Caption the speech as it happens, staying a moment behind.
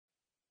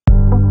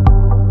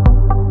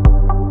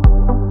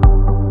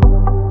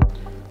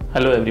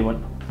Hello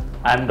everyone,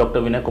 I am Dr.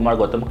 Vinay Kumar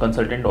Gautam,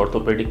 consultant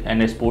orthopedic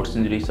and a sports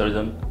injury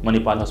surgeon,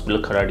 Manipal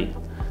Hospital Kharadi.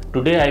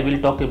 Today I will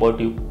talk about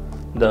you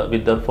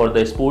for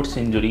the sports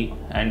injury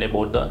and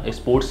about the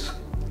sports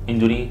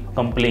injury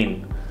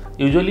complaint.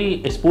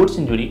 Usually a sports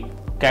injury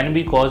can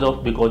be because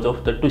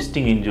of the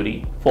twisting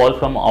injury, fall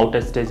from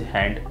outstretched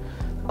hand.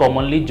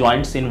 Commonly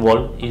joints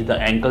involved is the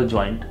ankle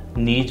joint,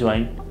 knee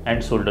joint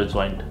and shoulder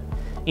joint.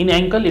 In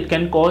ankle, it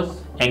can cause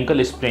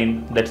ankle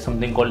sprain, that's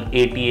something called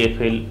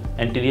ATFL,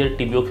 anterior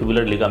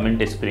tibiofibular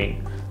ligament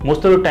sprain.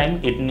 Most of the time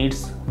it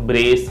needs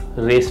brace,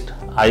 rest,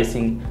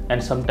 icing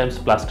and sometimes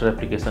plaster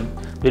application.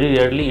 Very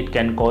rarely it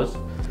can cause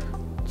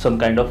some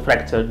kind of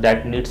fracture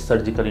that needs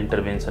surgical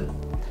intervention.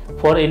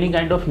 For any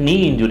kind of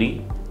knee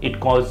injury, it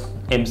causes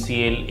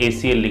MCL,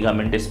 ACL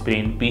ligament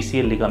sprain,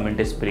 PCL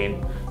ligament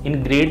sprain.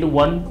 In grade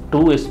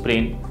 1-2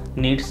 sprain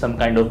needs some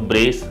kind of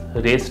brace,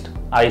 rest,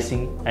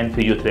 icing and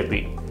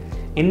physiotherapy.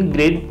 In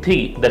grade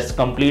 3, that's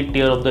complete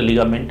tear of the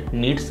ligament,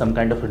 needs some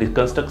kind of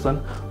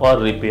reconstruction or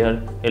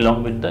repair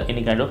along with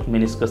any kind of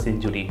meniscus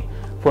injury.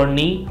 For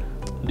knee,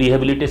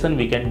 rehabilitation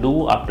we can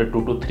do after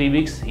 2 to 3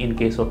 weeks. In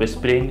case of a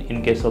sprain,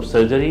 in case of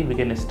surgery, we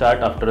can start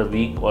after a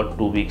week or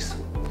 2 weeks.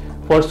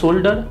 For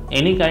shoulder,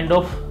 any kind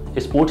of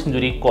sports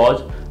injury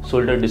cause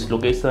shoulder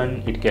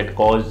dislocation, it can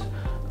cause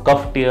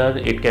cuff tear,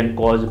 it can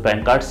cause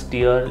Bankhart's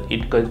tear,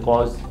 it can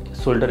cause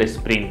shoulder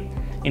sprain.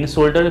 In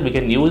shoulder, we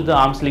can use the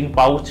arm sling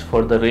pouch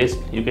for the rest.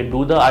 You can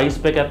do the ice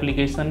pack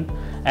application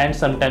and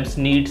sometimes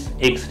needs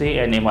X-ray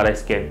and MRI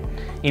scan.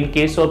 In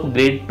case of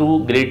grade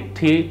 2, grade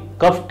 3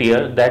 cuff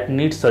tear that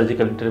needs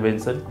surgical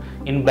intervention.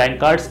 In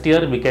Bankhart's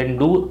tear, we can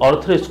do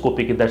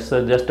arthroscopic, that's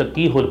just a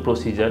keyhole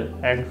procedure,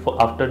 and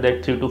after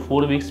that 3 to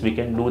 4 weeks we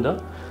can do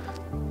the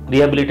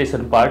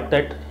rehabilitation part,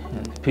 that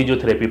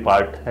physiotherapy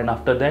part, and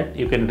after that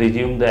you can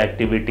resume the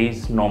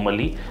activities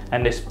normally,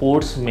 and the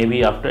sports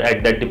maybe after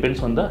that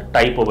depends on the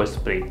type of a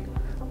sprain.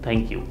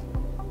 Thank you.